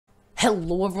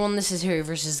Hello everyone, this is Harry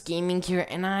versus Gaming here,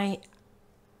 and I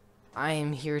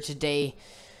am here today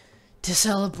to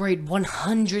celebrate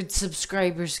 100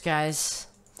 subscribers, guys.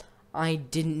 I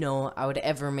didn't know I would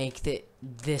ever make it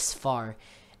this far,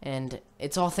 and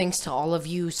it's all thanks to all of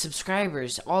you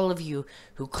subscribers, all of you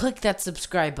who click that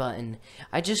subscribe button.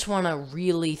 I just want to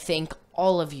really thank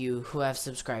all of you who have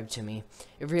subscribed to me.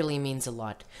 It really means a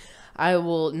lot. I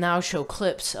will now show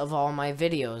clips of all my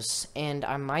videos, and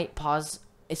I might pause.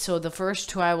 So the first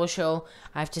two I will show,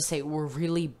 I have to say, were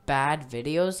really bad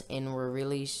videos and were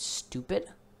really stupid.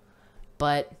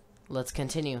 But let's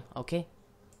continue, okay?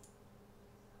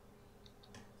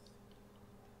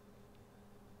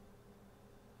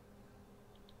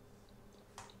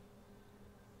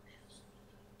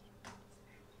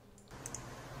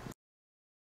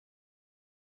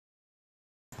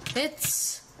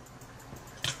 It's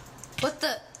what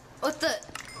the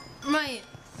my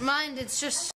mind, it's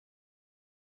just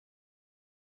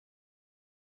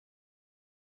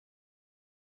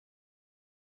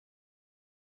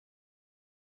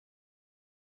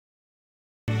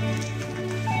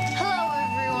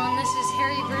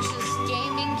versus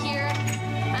Gaming here.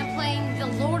 I'm playing the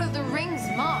Lord of the Rings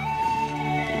mod.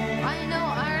 I know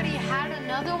I already had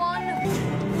another one.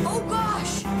 Oh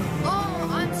gosh! Oh,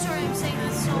 I'm sorry I'm saying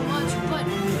that so much, but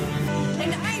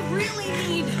and I really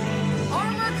need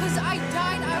armor because I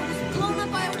died. I was blown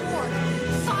up by a war.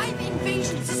 5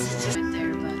 invasions. This is just right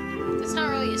there, but it's not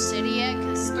really a city yet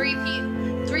because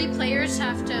three players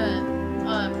have to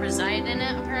preside in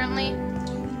it apparently.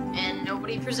 And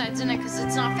nobody presides in it because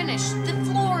it's not finished. The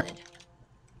floor.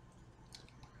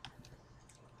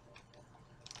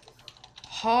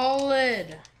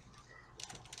 Hollid.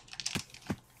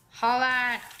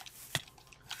 Hollid.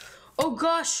 Oh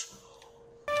gosh.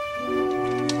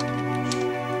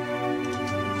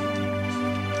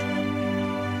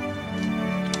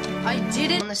 I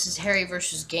did it. This is Harry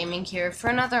versus Gaming here for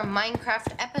another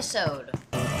Minecraft episode.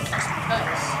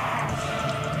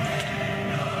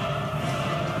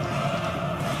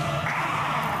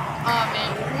 Oh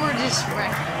man, we're just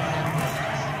wrecking them.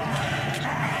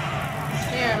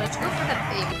 Here, let's go for the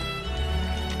baby.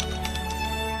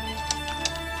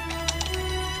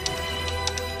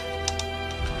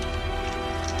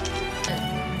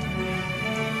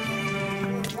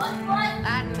 What?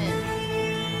 Admin.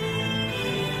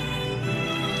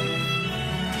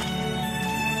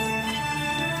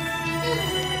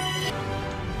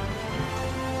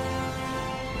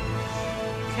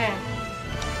 Okay.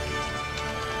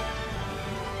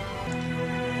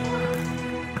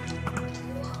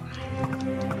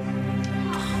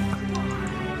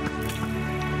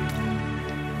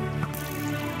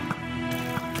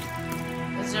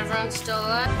 Is everyone still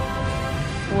alive?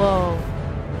 Whoa.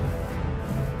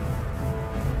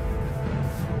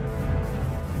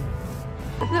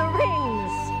 The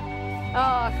rings!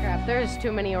 Oh crap, there's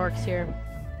too many orcs here.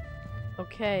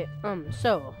 Okay,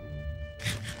 so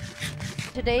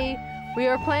today we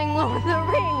are playing Lord of the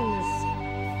Rings.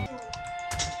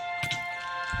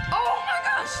 Oh my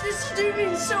gosh, this is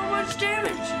doing so much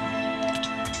damage!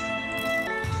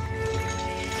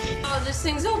 Oh, this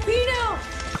thing's OP now!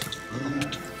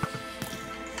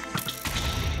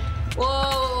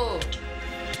 Whoa!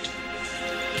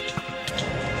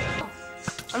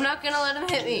 I'm not gonna let him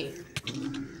hit me.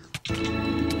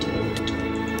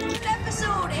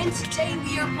 Episode, and today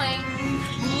we are playing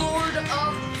Lord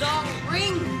of the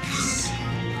Rings.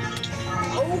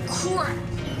 Oh crap!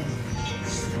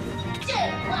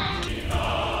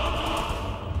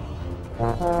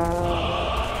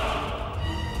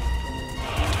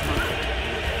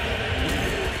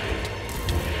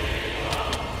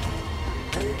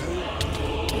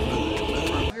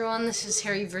 Everyone, this is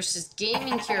Harry versus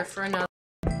Gaming here for another.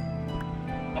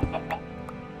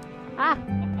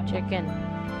 Chicken.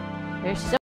 There's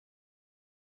so.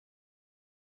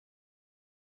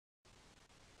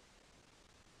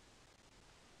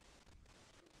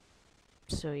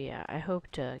 So yeah, I hope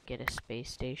to get a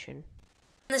space station.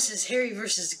 This is Harry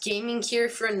versus Gaming here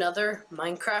for another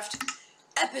Minecraft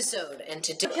episode, and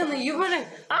today you wanna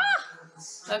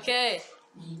okay.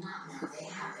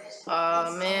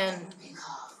 Oh man.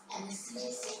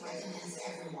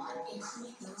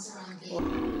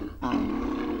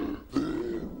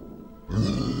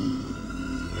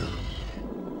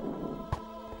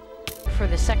 For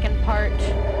the second part.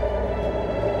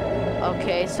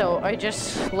 Okay, so I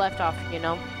just left off, you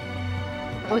know,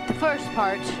 with the first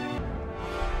part.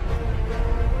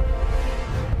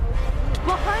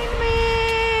 Behind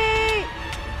me!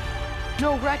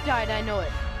 No, Wreck died, I know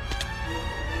it.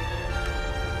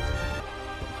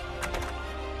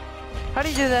 How do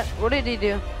you do that? What did he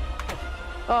do?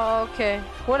 Oh, okay.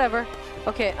 Whatever.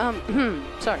 Okay,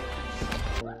 sorry.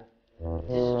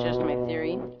 This is just my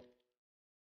theory.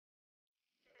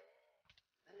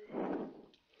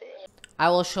 I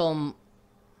will show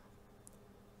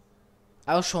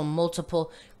I'll show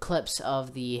multiple clips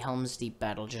of the Helm's Deep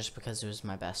battle just because it was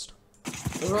my best.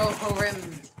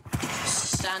 Rohirrim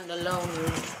stand alone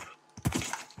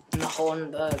in the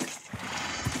Hornburg.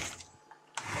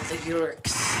 The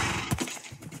Yurks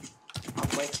are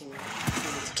breaking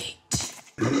through the gate.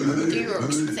 The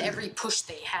Yurks, with every push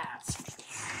they have,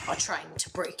 are trying to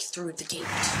break through the gate.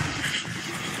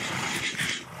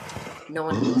 No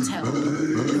one will tell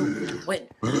who will win.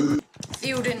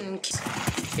 Theoden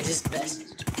did his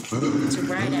best to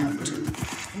ride out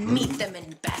and meet them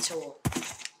in battle.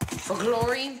 For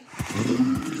glory,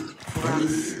 for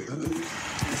wrath, and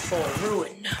for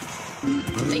ruin.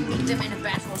 They meet them in a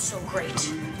battle so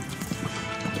great.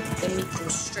 They meet them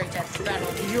straight at the battle.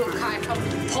 The Uruk-hai come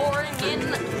pouring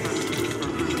in.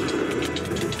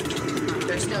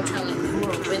 There's no telling who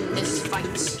will win this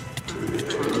fight.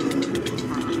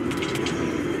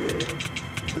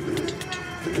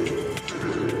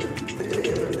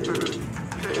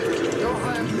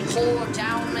 Pour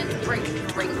down and break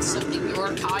the ranks of the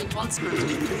Uruk-hai once more,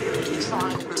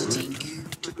 trying to take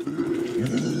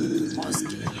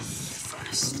Osgiliath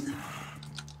first.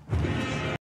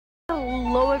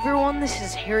 Hello everyone, this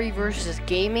is Harry vs.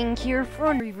 Gaming here for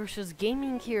another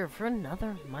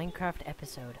Minecraft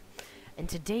episode. And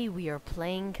today we are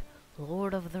playing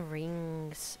Lord of the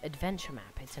Rings adventure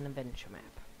map. It's an adventure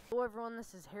map. Hello everyone,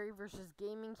 this is Harry vs.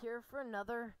 Gaming here for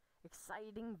another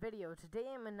exciting video. Today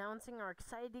I'm announcing our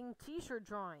exciting t-shirt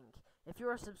drawing. If you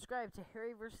are subscribed to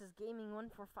Harry vs. Gaming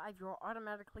 145, you are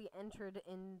automatically entered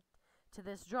into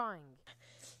this drawing.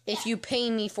 If you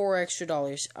pay me $4 extra.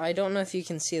 I don't know if you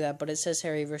can see that, but it says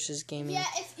Harry vs. Gaming. Yeah,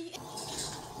 if you...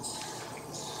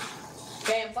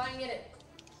 Okay, I'm flying in it.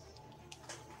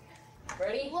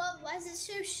 Ready? What? Why is it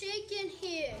so shaky in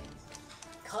here?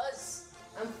 Cause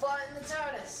I'm flying the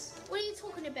TARDIS. What are you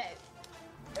talking about?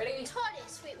 Ready?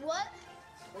 TARDIS, wait, what?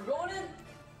 We're going in.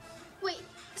 Wait,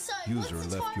 sorry, User what's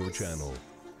the left TARDIS? your channel.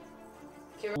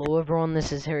 Hello everyone,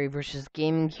 this is Harry vs.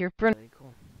 Gaming here. Very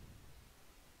cool.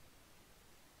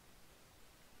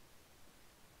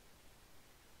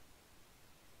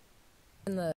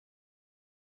 In the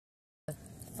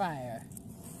fire.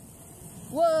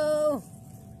 Whoa!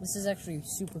 This is actually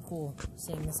super cool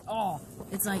seeing this. Oh,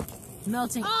 it's like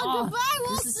melting. Oh, goodbye,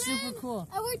 Wilson! This is super cool.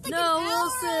 I worked like no, an hour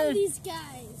Wilson! on these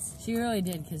guys. She really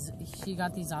did, because she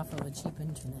got these off of a cheap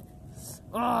internet.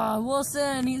 Oh,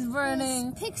 Wilson, he's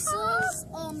burning! Pixels,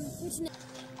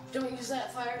 Don't use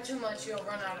that fire too much, you'll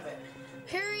run out of it.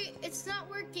 Harry, it's not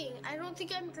working. I don't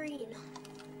think I'm green.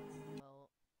 Well,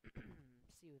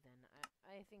 see you then.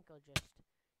 I think I'll just,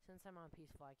 since I'm on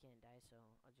peaceful, I can't die, so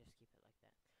I'll just keep it like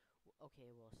that.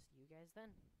 Okay, we'll see you guys then.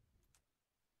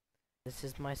 This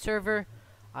is my server.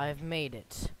 I've made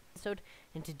it.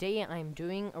 And today I'm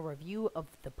doing a review of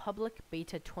the public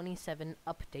beta 27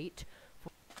 update.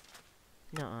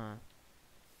 Nuh-uh.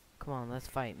 Come on, let's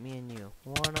fight, me and you.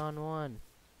 One-on-one.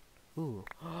 Ooh.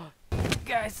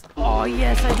 Guys! Oh,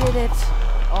 yes, I did it!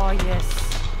 Oh, yes.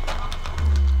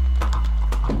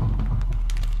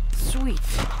 Sweet.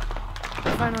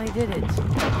 I finally did it.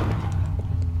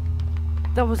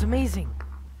 That was amazing.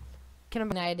 Can I be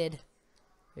ignited?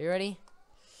 Are you ready?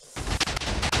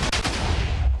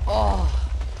 Oh.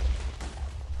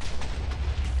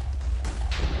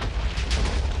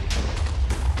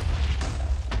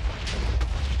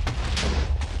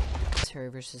 It's Harry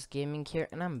vs. Gaming here,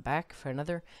 and I'm back for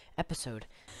another episode.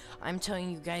 I'm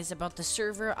telling you guys about the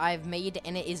server I've made,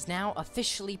 and it is now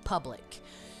officially public.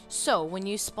 So, when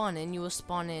you spawn in, you will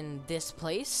spawn in this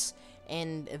place,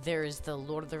 and there is the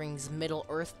Lord of the Rings Middle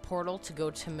Earth portal to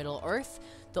go to Middle Earth.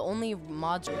 The only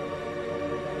mods...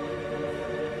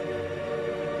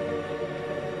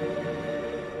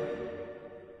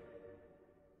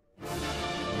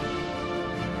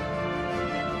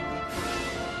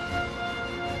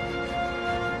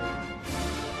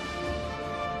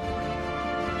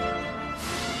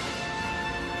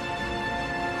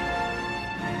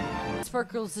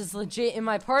 Sparkles is legit in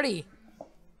my party.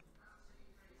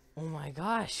 Oh my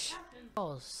gosh.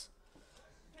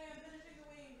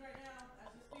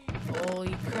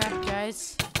 Holy crap,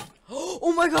 guys.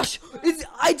 Oh my gosh!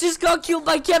 I just got killed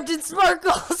by Captain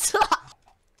Sparkles!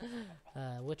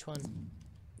 Which one?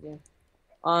 Yeah.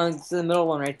 It's the middle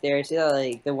one right there. See that,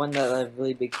 like, the one that has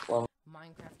really big one.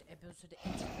 Minecraft episode,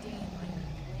 and today I'm playing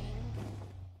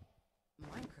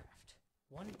Minecraft.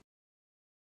 One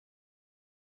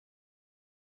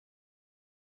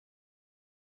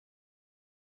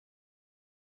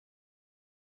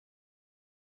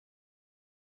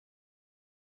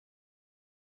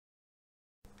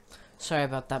Sorry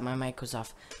about that, my mic was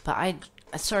off. But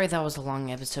sorry that was a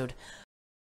long episode.